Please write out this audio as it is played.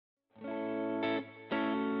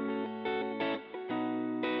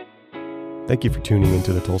Thank you for tuning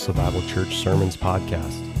into the Tulsa Bible Church Sermons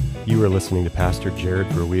podcast. You are listening to Pastor Jared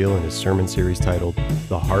Verweil in his sermon series titled,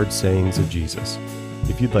 The Hard Sayings of Jesus.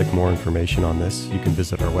 If you'd like more information on this, you can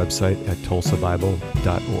visit our website at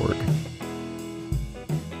tulsabible.org.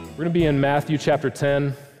 We're going to be in Matthew chapter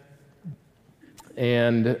 10,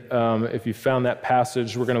 and if you found that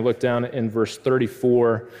passage, we're going to look down in verse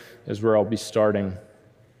 34 is where I'll be starting.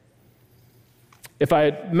 If I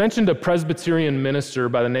had mentioned a Presbyterian minister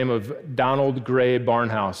by the name of Donald Gray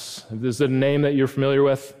Barnhouse, is it a name that you're familiar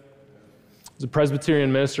with? He's a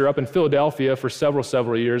Presbyterian minister up in Philadelphia for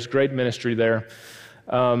several years, great ministry there.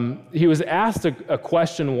 He was asked a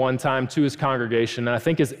question one time to his congregation, and I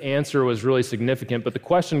think his answer was really significant, but the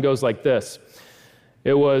question goes like this.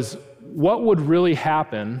 It was, what would really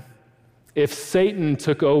happen if Satan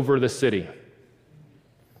took over the city?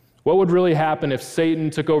 What would really happen if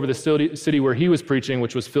Satan took over the city where he was preaching,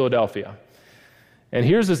 which was Philadelphia? And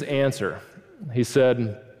here's his answer. He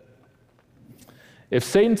said, if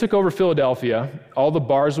Satan took over Philadelphia, all the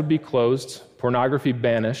bars would be closed, pornography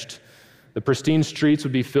banished, the pristine streets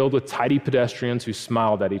would be filled with tidy pedestrians who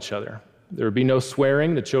smiled at each other. There would be no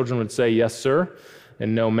swearing. The children would say, yes, sir,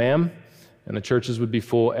 and no, ma'am. And the churches would be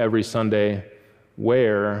full every Sunday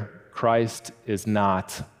where Christ is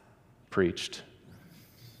not preached.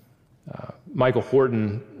 Michael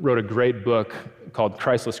Horton wrote a great book called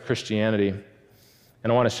Christless Christianity,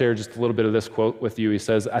 and I want to share just a little bit of this quote with you. He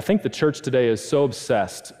says, I think the church today is so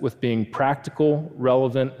obsessed with being practical,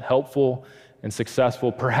 relevant, helpful, and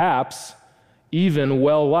successful, perhaps even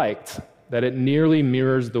well-liked, that it nearly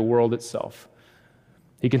mirrors the world itself.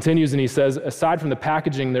 He continues and he says, aside from the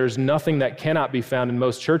packaging, there's nothing that cannot be found in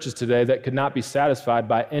most churches today that could not be satisfied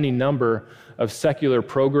by any number of secular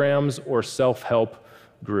programs or self-help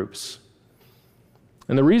groups.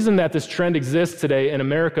 And the reason that this trend exists today in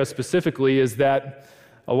America specifically is that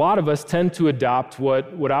a lot of us tend to adopt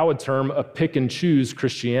what I would term a pick and choose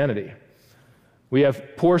Christianity. We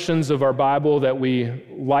have portions of our Bible that we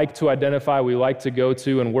like to identify, we like to go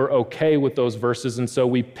to, and we're okay with those verses, and so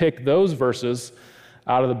we pick those verses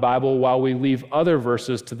out of the Bible while we leave other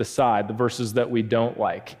verses to the side, the verses that we don't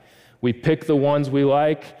like. We pick the ones we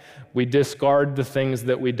like, we discard the things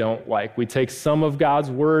that we don't like. We take some of God's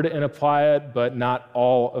word and apply it, but not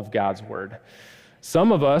all of God's word.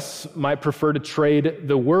 Some of us might prefer to trade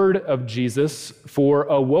the word of Jesus for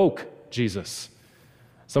a woke Jesus.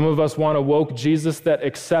 Some of us want a woke Jesus that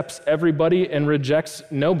accepts everybody and rejects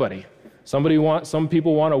nobody. Some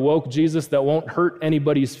people want a woke Jesus that won't hurt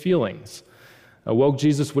anybody's feelings. A woke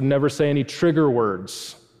Jesus would never say any trigger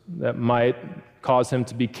words that might cause him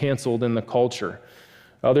to be canceled in the culture.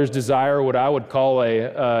 Others desire what I would call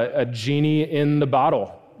a genie in the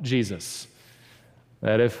bottle Jesus.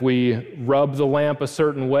 That if we rub the lamp a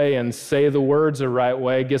certain way and say the words the right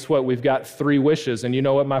way, guess what? We've got 3 wishes. And you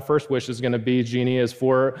know what my first wish is going to be, genie, is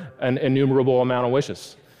for an innumerable amount of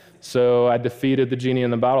wishes. So I defeated the genie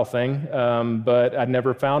in the bottle thing, but I'd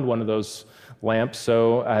never found one of those lamps,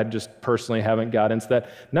 so I just personally haven't got into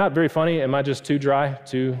that. Not very funny. Am I just too dry,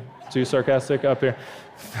 too sarcastic up here?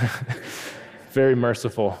 Very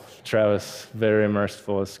merciful, Travis. Very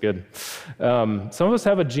merciful. It's good. Some of us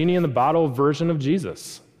have a genie in the bottle version of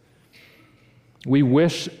Jesus. We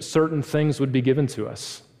wish certain things would be given to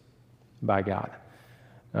us by God.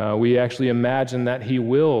 We actually imagine that He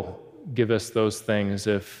will give us those things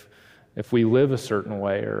if we live a certain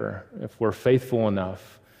way or if we're faithful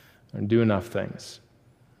enough and do enough things.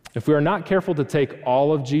 If we are not careful to take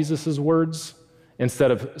all of Jesus' words instead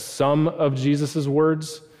of some of Jesus'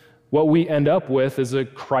 words, what we end up with is a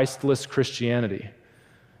Christless Christianity.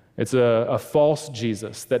 It's a false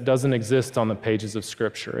Jesus that doesn't exist on the pages of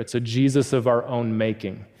Scripture. It's a Jesus of our own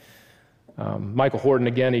making. Michael Horton,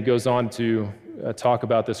 again, he goes on to talk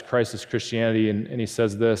about this Christless Christianity, and he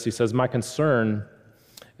says this. He says, my concern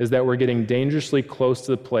is that we're getting dangerously close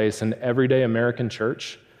to the place in everyday American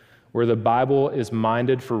church where the Bible is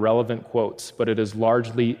minded for relevant quotes, but it is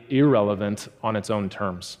largely irrelevant on its own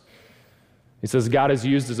terms. He says God is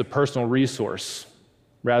used as a personal resource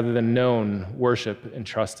rather than known, worshiped, and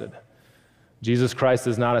trusted. Jesus Christ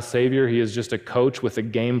is not a savior. He is just a coach with a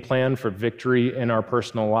game plan for victory in our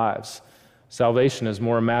personal lives. Salvation is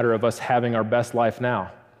more a matter of us having our best life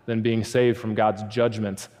now than being saved from God's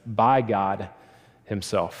judgment by God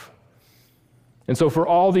Himself. And so for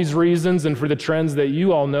all these reasons and for the trends that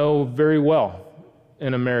you all know very well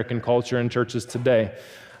in American culture and churches today,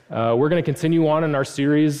 we're going to continue on in our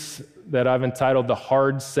series that I've entitled The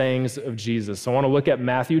Hard Sayings of Jesus. So I want to look at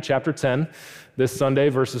Matthew chapter 10 this Sunday,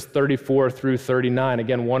 verses 34 through 39.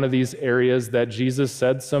 Again, one of these areas that Jesus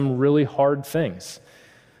said some really hard things.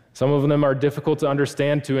 Some of them are difficult to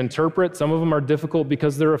understand, to interpret. Some of them are difficult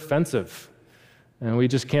because they're offensive. And we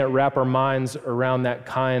just can't wrap our minds around that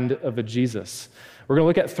kind of a Jesus. We're going to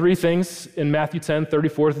look at three things in Matthew 10,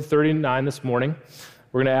 34 through 39 this morning.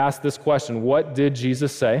 We're going to ask this question: what did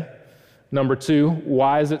Jesus say? Number two,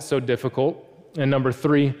 why is it so difficult? And number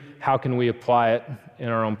three, how can we apply it in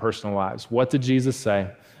our own personal lives? What did Jesus say?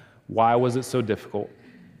 Why was it so difficult?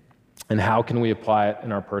 And how can we apply it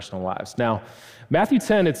in our personal lives? Now, Matthew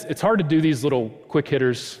 10, it's hard to do these little quick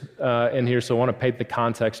hitters in here, so I want to paint the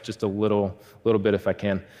context just a little bit if I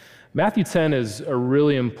can. Matthew 10 is a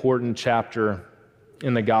really important chapter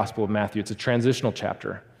in the Gospel of Matthew. It's a transitional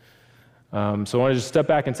chapter. So I want to just step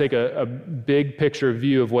back and take a big picture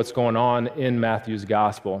view of what's going on in Matthew's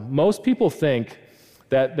Gospel. Most people think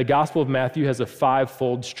that the Gospel of Matthew has a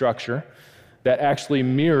five-fold structure that actually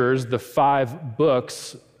mirrors the 5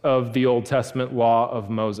 books of the Old Testament law of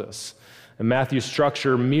Moses. And Matthew's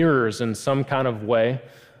structure mirrors in some kind of way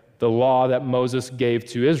the law that Moses gave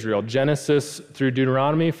to Israel. Genesis through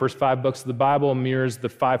Deuteronomy, first 5 books of the Bible, mirrors the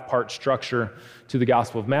 5-part structure to the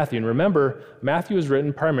Gospel of Matthew. And remember, Matthew is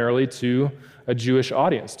written primarily to a Jewish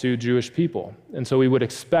audience, to Jewish people. And so we would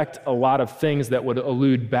expect a lot of things that would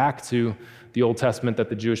allude back to the Old Testament that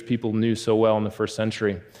the Jewish people knew so well in the first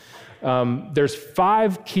century. There's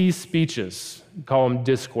 5 key speeches, call them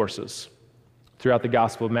discourses, throughout the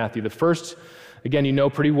Gospel of Matthew. The first, again, you know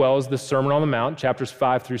pretty well, is the Sermon on the Mount, chapters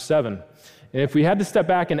 5 through 7. And if we had to step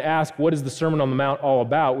back and ask, what is the Sermon on the Mount all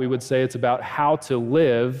about? We would say it's about how to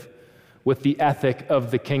live with the ethic of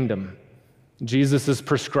the kingdom. Jesus is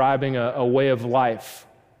prescribing a way of life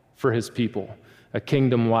for his people, a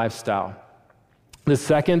kingdom lifestyle. The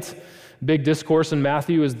second big discourse in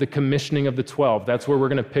Matthew is the commissioning of the 12. That's where we're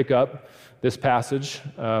going to pick up this passage.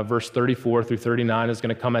 Verse 34 through 39 is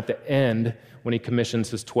going to come at the end when he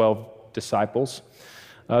commissions his 12 disciples.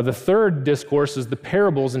 The third discourse is the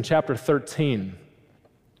parables in chapter 13.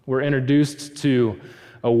 We're introduced to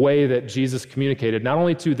a way that Jesus communicated not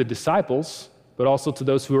only to the disciples, but also to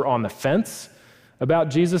those who are on the fence about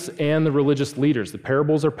Jesus and the religious leaders. The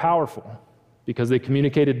parables are powerful because they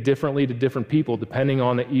communicated differently to different people depending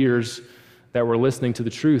on the ears that were listening to the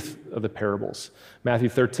truth of the parables. Matthew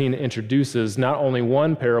 13 introduces not only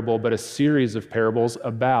one parable, but a series of parables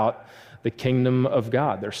about the kingdom of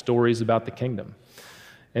God. They're stories about the kingdom.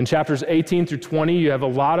 In chapters 18 through 20, you have a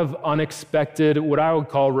lot of unexpected, what I would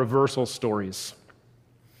call reversal stories.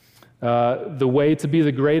 The way to be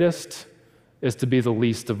the greatest is to be the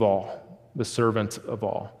least of all, the servant of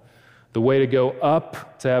all. The way to go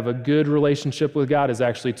up, to have a good relationship with God, is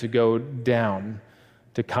actually to go down,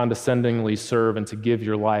 to condescendingly serve and to give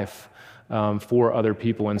your life for other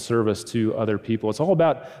people in service to other people. It's all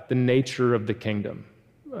about the nature of the kingdom.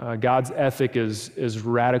 God's ethic is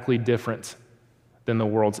radically different than the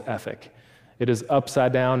world's ethic. It is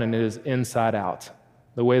upside down and it is inside out.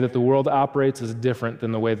 The way that the world operates is different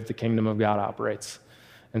than the way that the kingdom of God operates.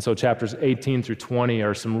 And so chapters 18 through 20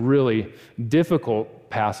 are some really difficult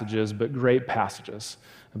passages, but great passages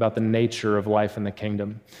about the nature of life in the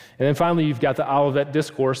kingdom. And then finally, you've got the Olivet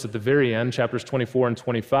Discourse at the very end, chapters 24 and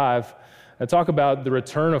 25, that talk about the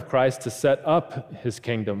return of Christ to set up his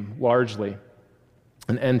kingdom largely,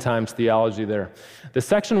 an end times theology there. The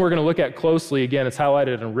section we're going to look at closely, again, it's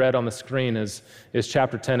highlighted in red on the screen, is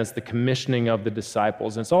chapter 10. It's the commissioning of the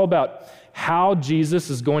disciples. And it's all about how Jesus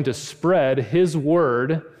is going to spread his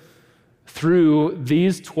word through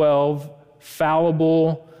these 12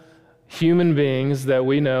 fallible human beings that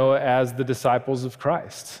we know as the disciples of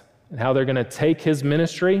Christ, and how they're going to take his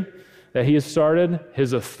ministry that he has started,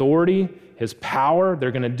 his authority, his power.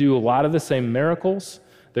 They're going to do a lot of the same miracles.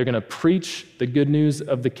 They're going to preach the good news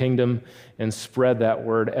of the kingdom and spread that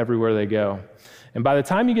word everywhere they go. And by the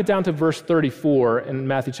time you get down to verse 34 in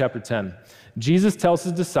Matthew chapter 10, Jesus tells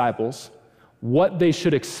his disciples what they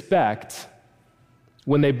should expect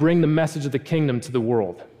when they bring the message of the kingdom to the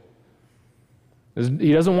world.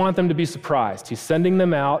 He doesn't want them to be surprised. He's sending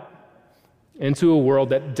them out into a world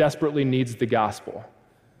that desperately needs the gospel.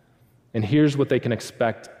 And here's what they can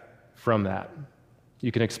expect from that.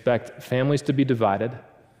 You can expect families to be divided,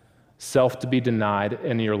 self to be denied,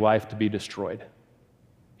 and your life to be destroyed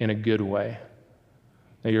in a good way.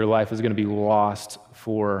 That your life is going to be lost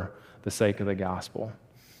for the sake of the gospel.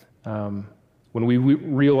 When we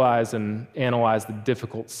realize and analyze the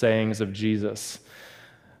difficult sayings of Jesus,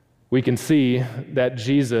 we can see that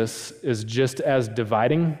Jesus is just as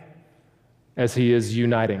dividing as he is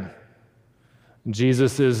uniting.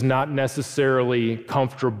 Jesus is not necessarily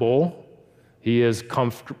comfortable. He is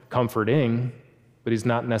comforting, but he's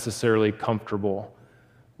not necessarily comfortable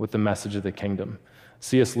with the message of the kingdom.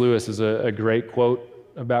 C.S. Lewis is a great quote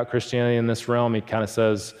about Christianity in this realm. He kind of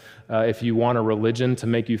says, if you want a religion to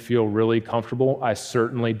make you feel really comfortable, I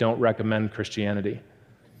certainly don't recommend Christianity.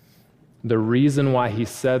 The reason why he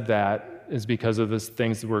said that is because of the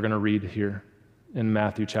things that we're going to read here in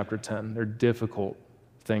Matthew chapter 10. They're difficult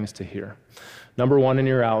things to hear. Number one in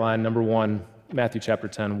your outline, number one, Matthew chapter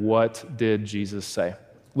 10, what did Jesus say?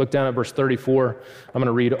 Look down at verse 34. I'm going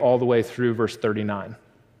to read all the way through verse 39.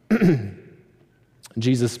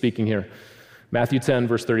 Jesus speaking here. Matthew 10,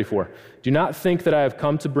 verse 34. Do not think that I have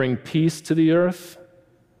come to bring peace to the earth.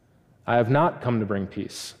 I have not come to bring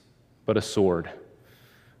peace, but a sword.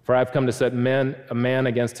 For I have come to set a man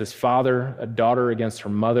against his father, a daughter against her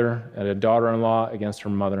mother, and a daughter-in-law against her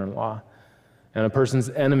mother-in-law. And a person's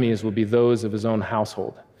enemies will be those of his own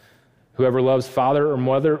household. Whoever loves father or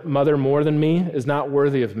mother more than me is not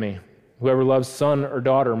worthy of me. Whoever loves son or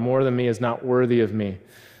daughter more than me is not worthy of me.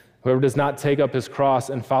 Whoever does not take up his cross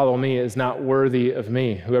and follow me is not worthy of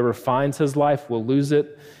me. Whoever finds his life will lose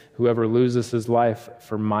it. Whoever loses his life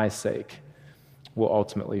for my sake will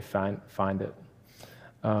ultimately find it.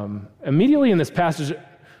 Immediately in this passage,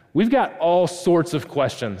 we've got all sorts of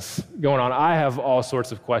questions going on. I have all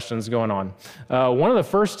sorts of questions going on. One of the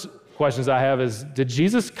first questions I have is, did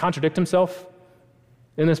Jesus contradict himself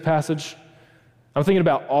in this passage? I'm thinking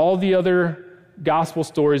about all the other gospel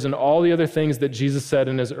stories and all the other things that Jesus said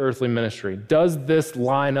in his earthly ministry. Does this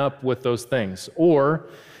line up with those things? Or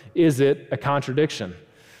is it a contradiction?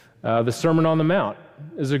 The Sermon on the Mount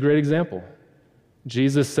is a great example.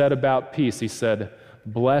 Jesus said about peace, he said,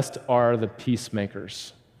 "Blessed are the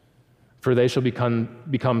peacemakers, for they shall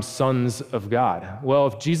become sons of God." Well,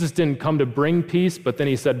 if Jesus didn't come to bring peace, but then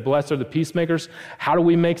he said, "Blessed are the peacemakers," how do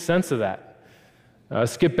we make sense of that?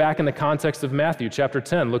 Skip back in the context of Matthew chapter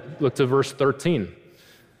 10. Look to verse 13.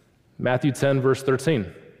 Matthew 10, verse 13.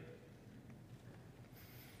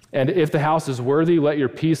 "And if the house is worthy, let your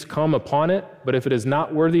peace come upon it. But if it is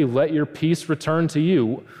not worthy, let your peace return to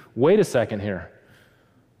you." Wait a second here.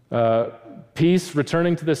 Peace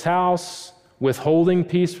returning to this house, withholding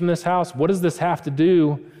peace from this house. What does this have to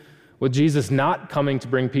do with Jesus not coming to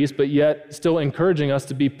bring peace, but yet still encouraging us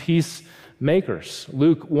to be peacemakers?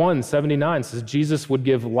 Luke 1:79 says Jesus would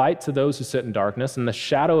give light to those who sit in darkness and the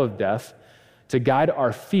shadow of death to guide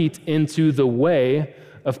our feet into the way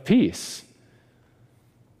of peace.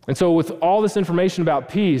 And so with all this information about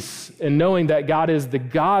peace and knowing that God is the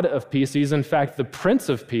God of peace, he's in fact the Prince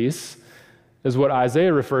of Peace, is what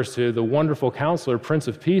Isaiah refers to, the wonderful counselor, Prince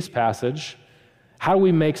of Peace passage. How do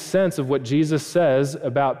we make sense of what Jesus says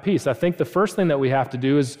about peace? I think the first thing that we have to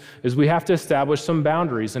do is we have to establish some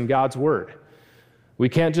boundaries in God's word. We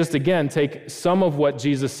can't just, again, take some of what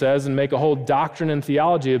Jesus says and make a whole doctrine and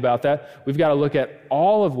theology about that. We've got to look at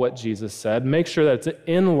all of what Jesus said, make sure that it's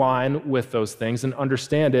in line with those things, and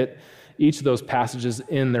understand each of those passages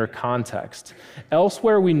in their context.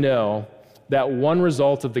 Elsewhere, we know that one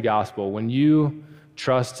result of the gospel, when you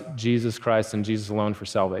trust Jesus Christ and Jesus alone for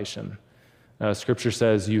salvation, Scripture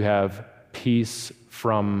says you have peace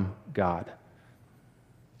from God.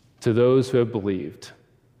 To those who have believed,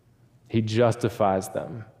 he justifies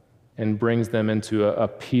them and brings them into a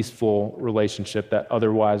peaceful relationship that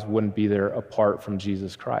otherwise wouldn't be there apart from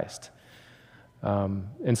Jesus Christ.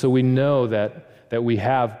 And so we know that we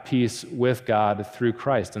have peace with God through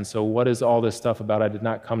Christ. And so what is all this stuff about? I did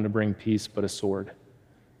not come to bring peace, but a sword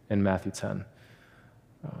in Matthew 10.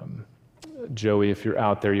 Joey, if you're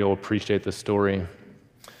out there, you'll appreciate the story.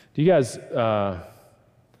 Do you guys, I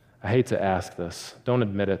hate to ask this, don't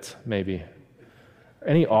admit it, maybe.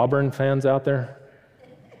 Any Auburn fans out there?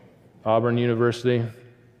 Auburn University?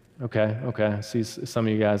 Okay. I see some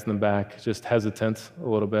of you guys in the back, just hesitant a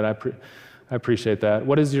little bit. I appreciate that.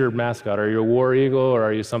 What is your mascot? Are you a war eagle or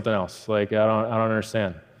are you something else? Like, I don't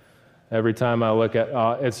understand. Every time I look at,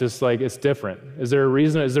 it's just like, it's different. Is there a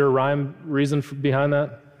reason? Is there a rhyme reason behind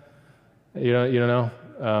that? You don't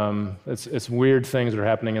know? It's weird things that are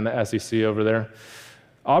happening in the SEC over there.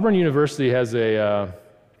 Auburn University has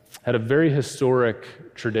had a very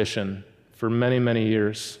historic tradition for many, many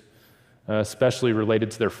years, especially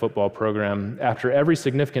related to their football program. After every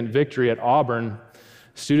significant victory at Auburn,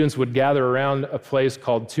 students would gather around a place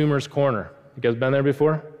called Toomer's Corner. You guys been there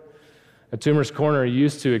before? At Toomer's Corner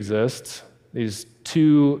used to exist these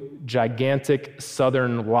two gigantic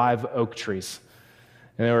southern live oak trees.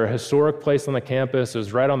 And they were a historic place on the campus. It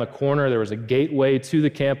was right on the corner. There was a gateway to the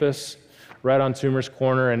campus right on Toomer's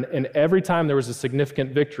Corner. And every time there was a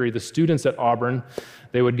significant victory, the students at Auburn,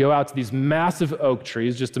 they would go out to these massive oak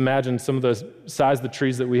trees. Just imagine some of the size of the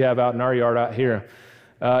trees that we have out in our yard out here.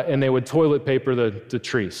 And they would toilet paper the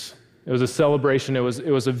trees. It was a celebration. It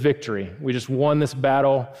was a victory. We just won this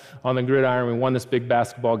battle on the gridiron. We won this big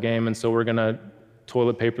basketball game, and so we're going to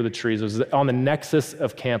toilet paper the trees. It was on the nexus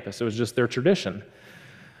of campus. It was just their tradition.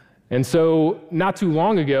 And so not too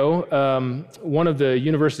long ago, one of the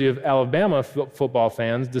University of Alabama football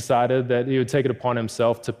fans decided that he would take it upon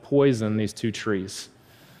himself to poison these 2 trees.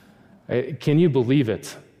 Can you believe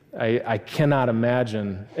it? I cannot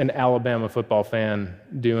imagine an Alabama football fan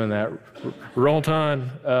doing that. Roll Tide.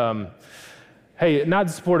 Hey, not in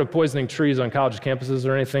support of poisoning trees on college campuses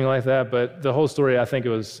or anything like that, but the whole story, I think it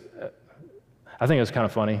was kind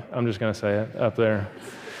of funny. I'm just going to say it up there.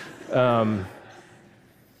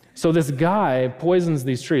 So this guy poisons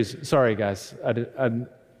these trees. Sorry, guys.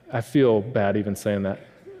 I feel bad even saying that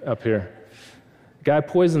up here. Guy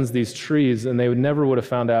poisons these trees, and they never would have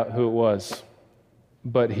found out who it was.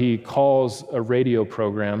 But he calls a radio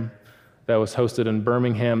program that was hosted in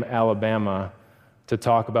Birmingham, Alabama, to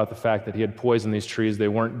talk about the fact that he had poisoned these trees. They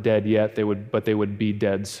weren't dead yet, but they would be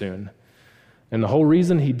dead soon. And the whole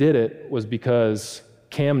reason he did it was because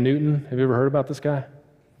Cam Newton, have you ever heard about this guy?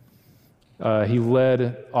 He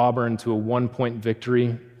led Auburn to a 1-point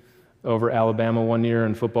victory over Alabama one year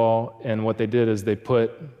in football, and what they did is they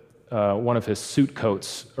put one of his suit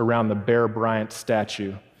coats around the Bear Bryant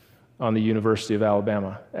statue on the University of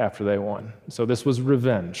Alabama after they won. So this was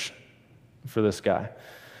revenge for this guy.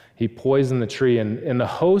 He poisoned the tree, and the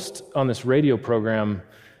host on this radio program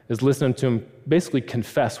is listening to him basically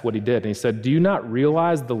confess what he did. And he said, "Do you not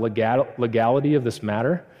realize the legality of this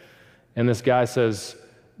matter?" And this guy says,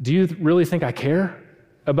 "Do you really think I care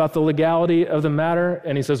about the legality of the matter?"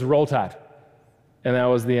 And he says, "Roll Tide." And that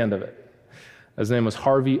was the end of it. His name was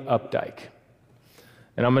Harvey Updike.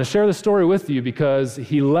 And I'm going to share this story with you because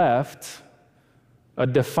he left a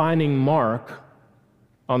defining mark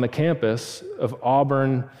on the campus of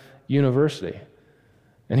Auburn University.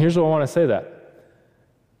 And here's what I want to say that.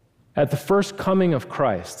 At the first coming of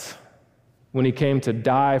Christ, when he came to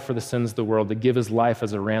die for the sins of the world, to give his life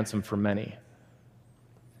as a ransom for many,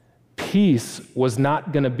 peace was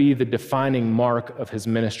not going to be the defining mark of his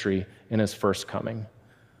ministry in his first coming.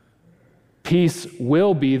 Peace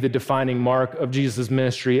will be the defining mark of Jesus'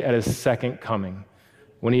 ministry at his second coming,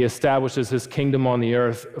 when he establishes his kingdom on the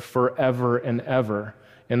earth forever and ever.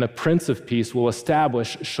 And the Prince of Peace will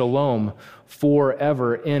establish shalom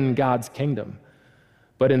forever in God's kingdom.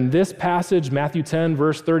 But in this passage, Matthew 10,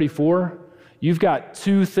 verse 34, you've got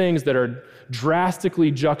 2 things that are drastically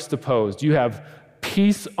juxtaposed. You have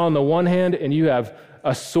peace on the one hand, and you have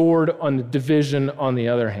a sword on the division on the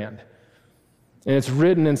other hand. And it's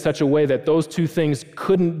written in such a way that those 2 things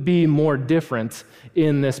couldn't be more different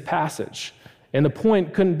in this passage. And the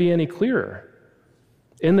point couldn't be any clearer.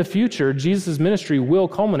 In the future, Jesus' ministry will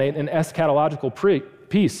culminate in eschatological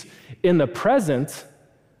peace. In the present,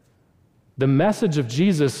 the message of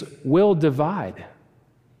Jesus will divide.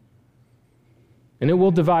 And it will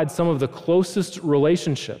divide some of the closest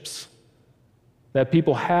relationships that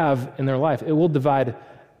people have in their life. It will divide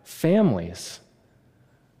families.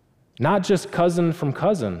 Not just cousin from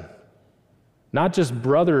cousin, not just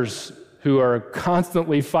brothers who are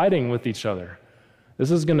constantly fighting with each other. This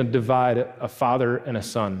is going to divide a father and a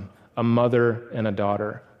son, a mother and a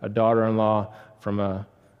daughter-in-law from a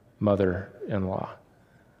mother-in-law.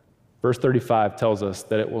 Verse 35 tells us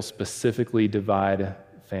that it will specifically divide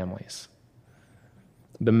families.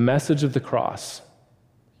 The message of the cross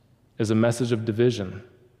is a message of division,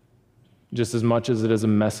 just as much as it is a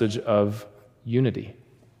message of unity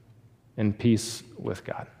and peace with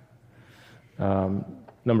God.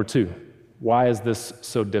 Number 2, why is this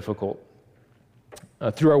so difficult?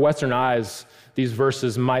 Through our Western eyes, these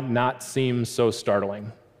verses might not seem so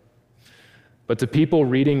startling. But to people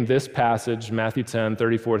reading this passage, Matthew 10,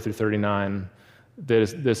 34 through 39,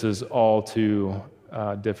 this is all too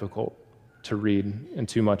difficult to read and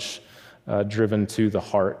too much driven to the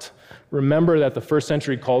heart. Remember that the first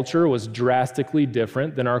century culture was drastically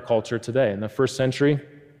different than our culture today. In the first century,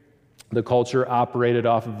 the culture operated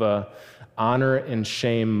off of a honor and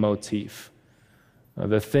shame motif.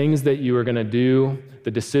 The things that you were going to do,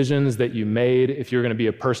 the decisions that you made, if you're going to be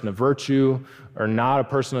a person of virtue or not a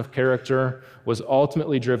person of character, was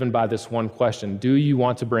ultimately driven by this one question. Do you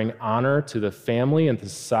want to bring honor to the family and the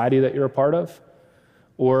society that you're a part of?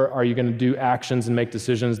 Or are you going to do actions and make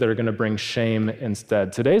decisions that are going to bring shame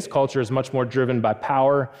instead? Today's culture is much more driven by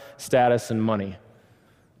power, status, and money.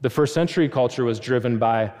 The first century culture was driven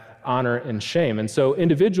by honor and shame. And so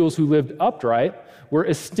individuals who lived upright were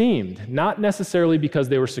esteemed, not necessarily because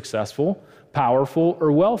they were successful, powerful,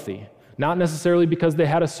 or wealthy, not necessarily because they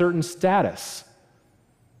had a certain status.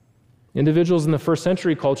 Individuals in the first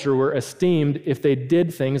century culture were esteemed if they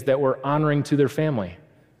did things that were honoring to their family,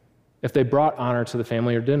 if they brought honor to the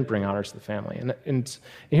family or didn't bring honor to the family. And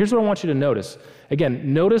here's what I want you to notice.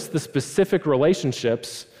 Again, notice the specific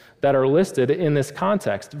relationships that are listed in this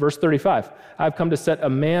context. Verse 35, I've come to set a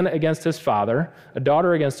man against his father, a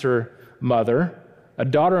daughter against her mother, a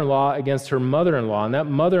daughter-in-law against her mother-in-law. And that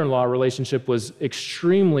mother-in-law relationship was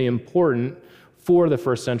extremely important for the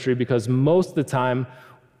first century because most of the time,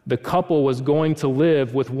 the couple was going to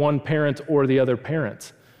live with one parent or the other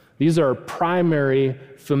parent. These are primary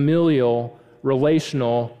familial,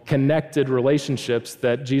 relational, connected relationships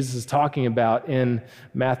that Jesus is talking about in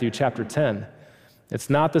Matthew chapter 10. It's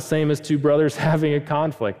not the same as two brothers having a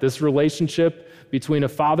conflict. This relationship between a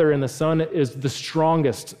father and the son is the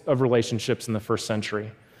strongest of relationships in the first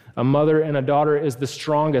century. A mother and a daughter is the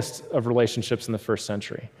strongest of relationships in the first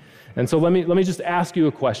century. And so let me just ask you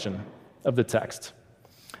a question of the text.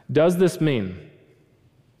 Does this mean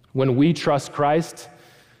when we trust Christ,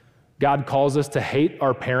 God calls us to hate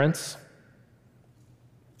our parents?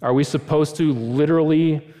 Are we supposed to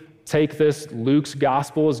literally take this? Luke's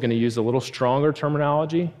gospel is going to use a little stronger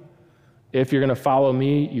terminology. If you're going to follow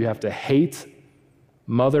me, you have to hate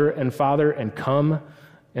mother and father and come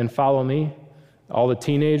and follow me. All the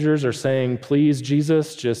teenagers are saying, please,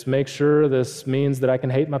 Jesus, just make sure this means that I can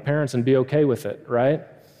hate my parents and be okay with it, right?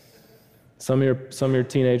 Some of your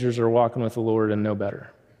teenagers are walking with the Lord and know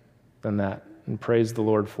better than that, and praise the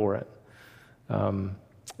Lord for it.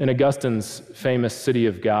 In Augustine's famous City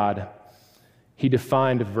of God, he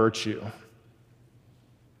defined virtue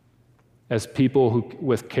as people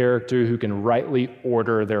with character who can rightly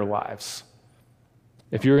order their lives.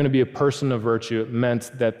 If you're going to be a person of virtue, it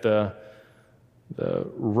meant that the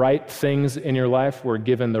right things in your life were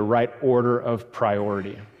given the right order of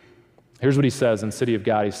priority. Here's what he says in City of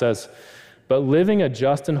God. He says, but living a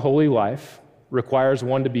just and holy life requires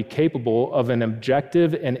one to be capable of an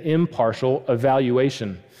objective and impartial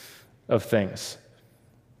evaluation of things,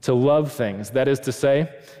 to love things, that is to say,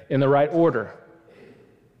 in the right order,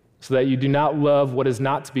 so that you do not love what is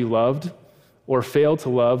not to be loved, or fail to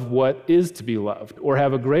love what is to be loved, or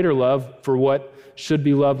have a greater love for what should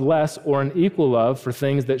be loved less, or an equal love for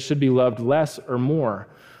things that should be loved less or more,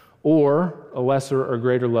 or a lesser or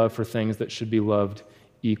greater love for things that should be loved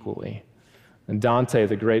equally. And Dante,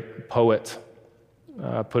 the great poet,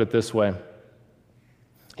 put it this way.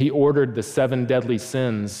 He ordered the 7 deadly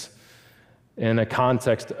sins in a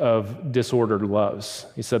context of disordered loves.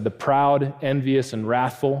 He said, the proud, envious, and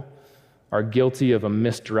wrathful are guilty of a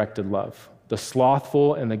misdirected love. The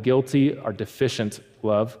slothful and the guilty are deficient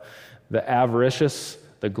love. The avaricious,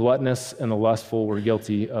 the gluttonous, and the lustful were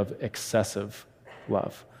guilty of excessive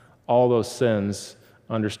love. All those sins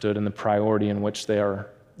understood in the priority in which they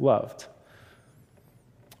are loved.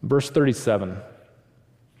 Verse 37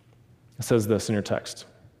 says this in your text.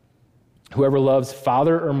 Whoever loves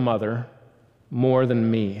father or mother more than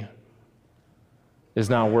me is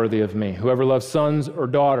not worthy of me. Whoever loves sons or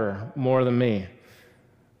daughter more than me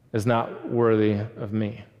is not worthy of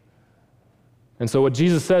me. And so what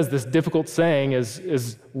Jesus says, this difficult saying,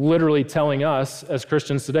 is literally telling us as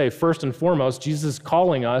Christians today, first and foremost, Jesus is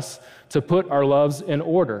calling us to put our loves in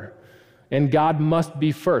order. And God must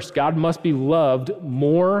be first. God must be loved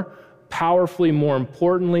more powerfully, more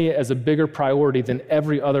importantly, as a bigger priority than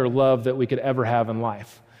every other love that we could ever have in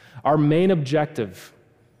life. Our main objective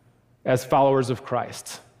as followers of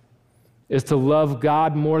Christ is to love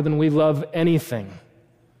God more than we love anything,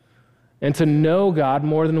 and to know God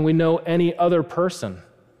more than we know any other person.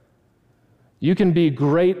 You can be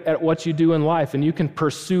great at what you do in life, and you can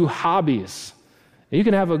pursue hobbies, and you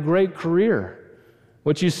can have a great career,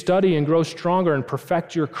 which you study and grow stronger and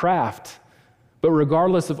perfect your craft. But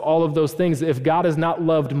regardless of all of those things, if God is not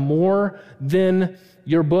loved more than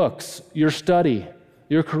your books, your study,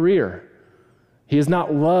 your career, He is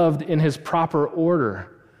not loved in His proper order.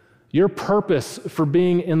 Your purpose for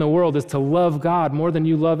being in the world is to love God more than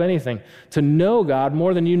you love anything, to know God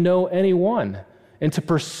more than you know anyone, and to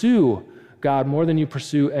pursue God more than you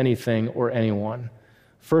pursue anything or anyone.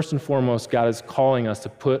 First and foremost, God is calling us to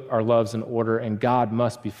put our loves in order, and God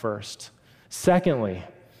must be first. Secondly,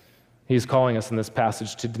 He's calling us in this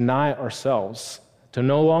passage to deny ourselves, to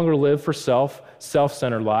no longer live for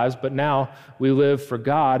self-centered lives, but now we live for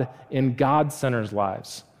God in God-centered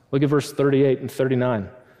lives. Look at verse 38 and 39.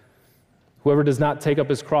 Whoever does not take up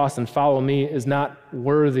his cross and follow me is not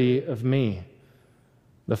worthy of me.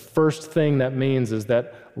 The first thing that means is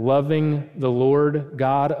that loving the Lord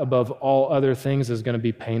God above all other things is going to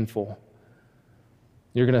be painful.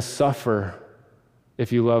 You're going to suffer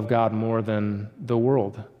if you love God more than the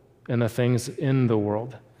world and the things in the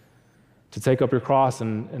world. To take up your cross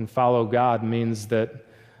and follow God means that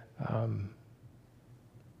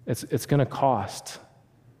it's going to cost.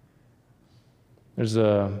 It's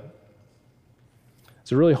a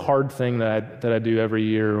really hard thing that I do every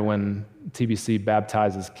year when TBC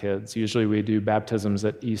baptizes kids. Usually we do baptisms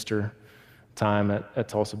at Easter time at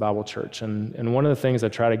Tulsa Bible Church. And one of the things I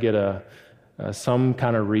try to get some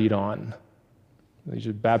kind of read on, we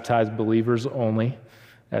should baptize believers only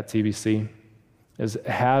at TBC,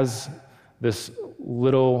 has this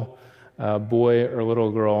little boy or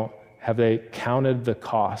little girl, have they counted the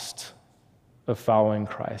cost of following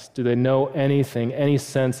Christ? Do they know anything, any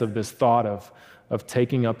sense of this thought of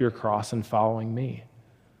taking up your cross and following me?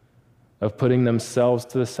 Of putting themselves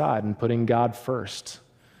to the side and putting God first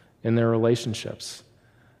in their relationships?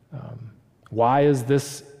 Why is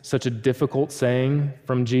this such a difficult saying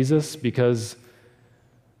from Jesus? Because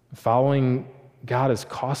following God is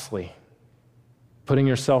costly. Putting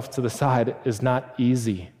yourself to the side is not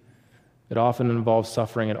easy. It often involves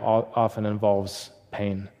suffering. It often involves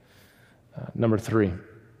pain. Number 3,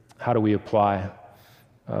 how do we apply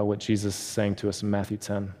what Jesus is saying to us in Matthew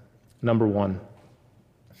 10? Number 1,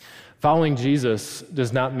 following Jesus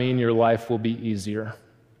does not mean your life will be easier.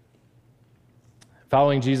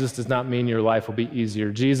 Following Jesus does not mean your life will be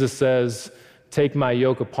easier. Jesus says, "Take my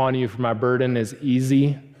yoke upon you, for my burden is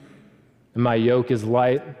easy, and my yoke is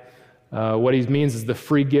light." What he means is the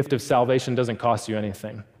free gift of salvation doesn't cost you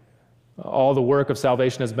anything. All the work of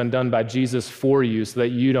salvation has been done by Jesus for you so that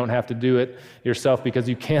you don't have to do it yourself, because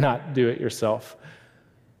you cannot do it yourself.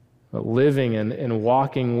 But living and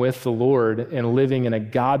walking with the Lord and living in a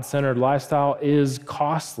God-centered lifestyle is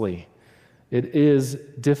costly. It is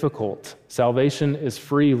difficult. Salvation is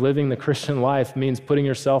free. Living the Christian life means putting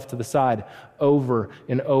yourself to the side over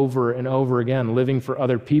and over and over again, living for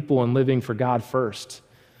other people and living for God first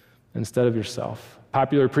instead of yourself.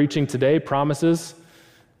 Popular preaching today promises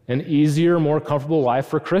an easier, more comfortable life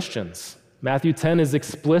for Christians. Matthew 10 is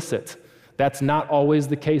explicit. That's not always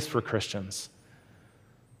the case for Christians.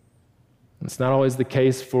 It's not always the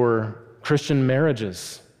case for Christian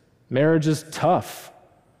marriages. Marriage is tough.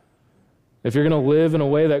 If you're going to live in a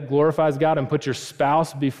way that glorifies God and put your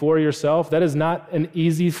spouse before yourself, that is not an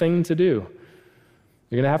easy thing to do.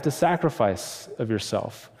 You're going to have to sacrifice of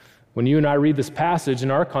yourself. When you and I read this passage in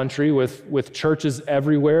our country with churches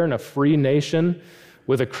everywhere and a free nation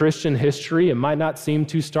with a Christian history, it might not seem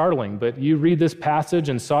too startling, but you read this passage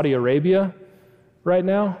in Saudi Arabia right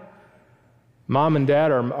now, mom and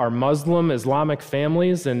dad are Muslim, Islamic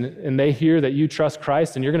families, and they hear that you trust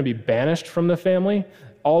Christ and you're going to be banished from the family.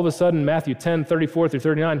 All of a sudden, Matthew 10, 34 through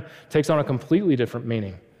 39 takes on a completely different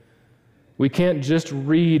meaning. We can't just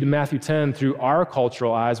read Matthew 10 through our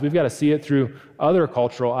cultural eyes. We've got to see it through other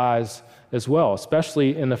cultural eyes as well,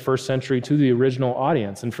 especially in the first century to the original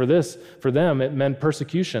audience. And for them, it meant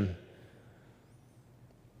persecution.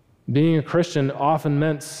 Being a Christian often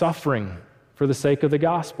meant suffering for the sake of the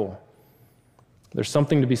gospel. There's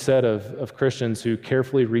something to be said of Christians who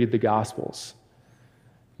carefully read the Gospels.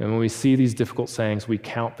 And when we see these difficult sayings, we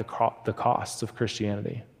count the costs of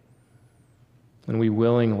Christianity. And we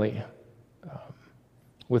willingly,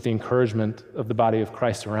 with the encouragement of the body of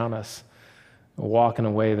Christ around us, walk in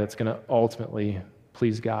a way that's going to ultimately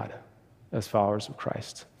please God as followers of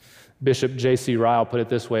Christ. Bishop J.C. Ryle put it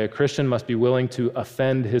this way: a Christian must be willing to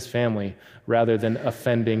offend his family rather than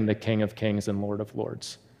offending the King of Kings and Lord of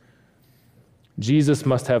Lords. Jesus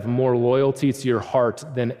must have more loyalty to your heart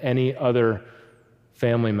than any other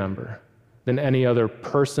family member, than any other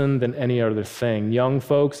person, than any other thing. Young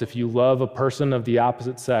folks, if you love a person of the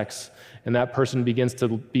opposite sex and that person begins to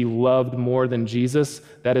be loved more than Jesus,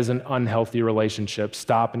 that is an unhealthy relationship.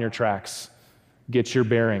 Stop in your tracks. Get your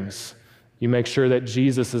bearings. You make sure that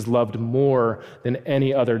Jesus is loved more than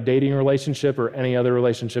any other dating relationship or any other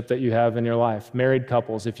relationship that you have in your life. Married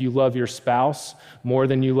couples, if you love your spouse more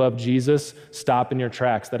than you love Jesus, stop in your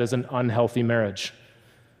tracks. That is an unhealthy marriage.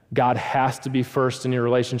 God has to be first in your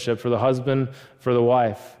relationship, for the husband, for the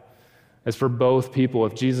wife. As for both people,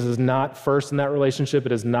 if Jesus is not first in that relationship,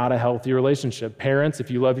 it is not a healthy relationship. Parents,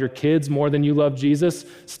 if you love your kids more than you love Jesus,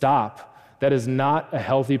 stop. That is not a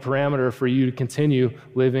healthy parameter for you to continue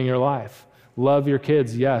living your life. Love your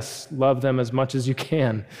kids, yes, love them as much as you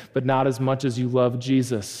can, but not as much as you love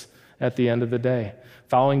Jesus at the end of the day.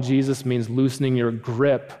 Following Jesus means loosening your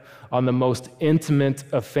grip on the most intimate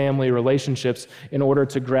of family relationships in order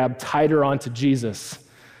to grab tighter onto Jesus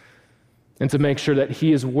and to make sure that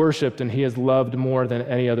he is worshiped and he is loved more than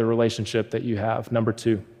any other relationship that you have. Number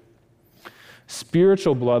 2,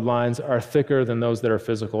 spiritual bloodlines are thicker than those that are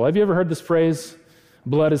physical. Have you ever heard this phrase,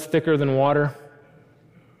 blood is thicker than water?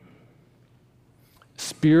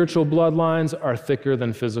 Spiritual bloodlines are thicker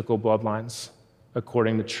than physical bloodlines,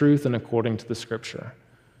 according to truth and according to the Scripture.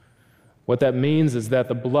 What that means is that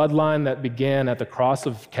the bloodline that began at the cross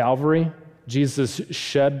of Calvary, Jesus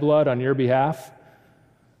shed blood on your behalf,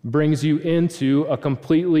 brings you into a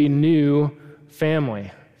completely new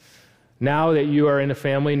family. Now that you are in a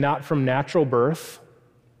family not from natural birth,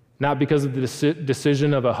 not because of the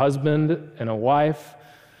decision of a husband and a wife,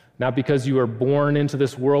 not because you are born into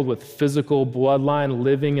this world with physical bloodline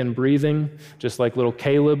living and breathing, just like little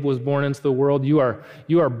Caleb was born into the world. You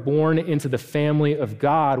are born into the family of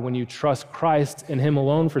God when you trust Christ and Him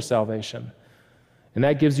alone for salvation. And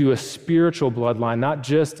that gives you a spiritual bloodline, not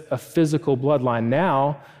just a physical bloodline.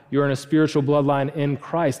 Now you're in a spiritual bloodline in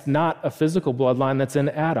Christ, not a physical bloodline that's in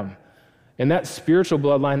Adam. And that spiritual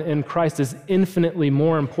bloodline in Christ is infinitely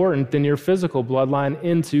more important than your physical bloodline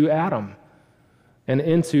into Adam and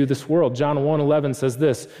into this world. John 1:11 says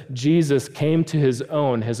this, Jesus came to his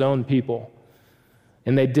own people,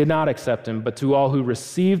 and they did not accept him, but to all who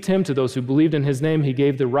received him, to those who believed in his name, he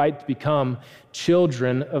gave the right to become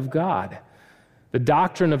children of God. The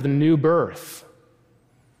doctrine of the new birth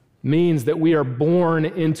means that we are born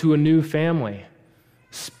into a new family,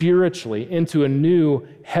 spiritually, into a new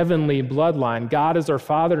heavenly bloodline. God is our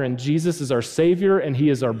Father, and Jesus is our Savior, and He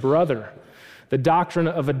is our brother. The doctrine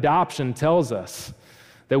of adoption tells us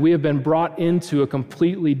that we have been brought into a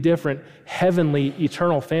completely different heavenly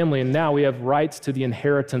eternal family, and now we have rights to the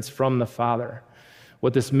inheritance from the Father.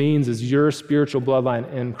 What this means is your spiritual bloodline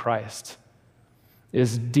in Christ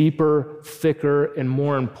is deeper, thicker, and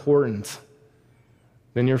more important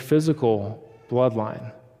than your physical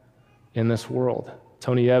bloodline in this world.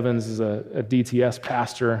 Tony Evans is a DTS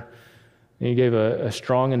pastor, and he gave a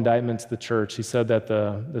strong indictment to the church. He said that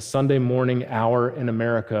the Sunday morning hour in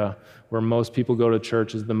America, where most people go to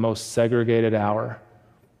church, is the most segregated hour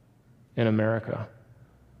in America.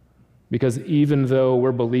 Because even though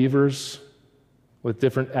we're believers with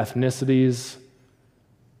different ethnicities,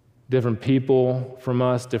 different people from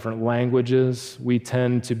us, different languages, we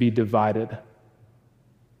tend to be divided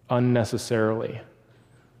unnecessarily.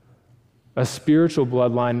 A spiritual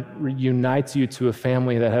bloodline unites you to a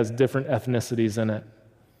family that has different ethnicities in it.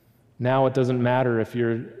 Now it doesn't matter if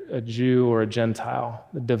you're a Jew or a Gentile.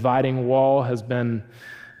 The dividing wall has been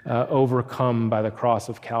overcome by the cross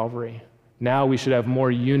of Calvary. Now we should have more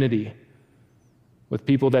unity with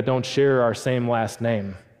people that don't share our same last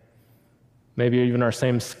name, maybe even our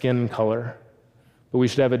same skin color. But we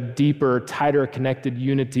should have a deeper, tighter connected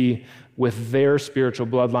unity with their spiritual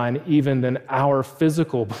bloodline even than our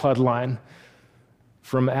physical bloodline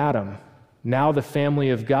from Adam. Now the family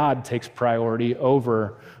of God takes priority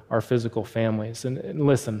over our physical families. And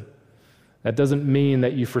listen, that doesn't mean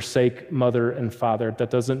that you forsake mother and father.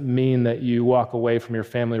 That doesn't mean that you walk away from your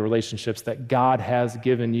family relationships that God has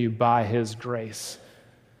given you by His grace.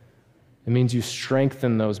 It means you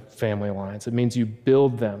strengthen those family lines. It means you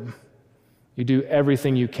build them. You do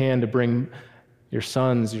everything you can to bring your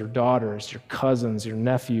sons, your daughters, your cousins, your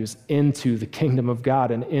nephews into the kingdom of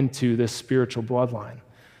God and into this spiritual bloodline.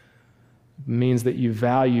 It means that you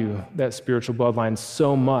value that spiritual bloodline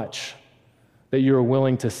so much that you're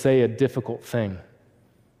willing to say a difficult thing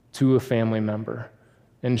to a family member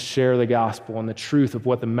and share the gospel and the truth of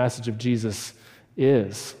what the message of Jesus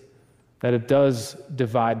is, that it does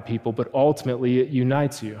divide people, but ultimately it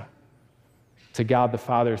unites you to God the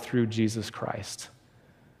Father through Jesus Christ.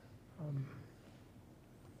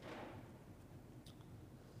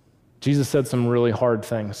 Jesus said some really hard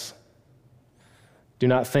things. Do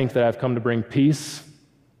not think that I've come to bring peace.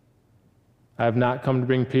 I have not come to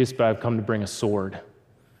bring peace, but I've come to bring a sword.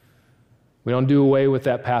 We don't do away with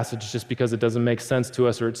that passage just because it doesn't make sense to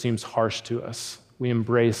us or it seems harsh to us. We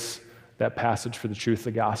embrace that passage for the truth of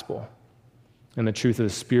the gospel and the truth of the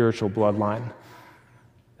spiritual bloodline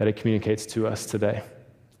that it communicates to us today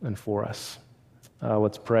and for us.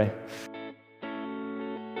 Let's pray.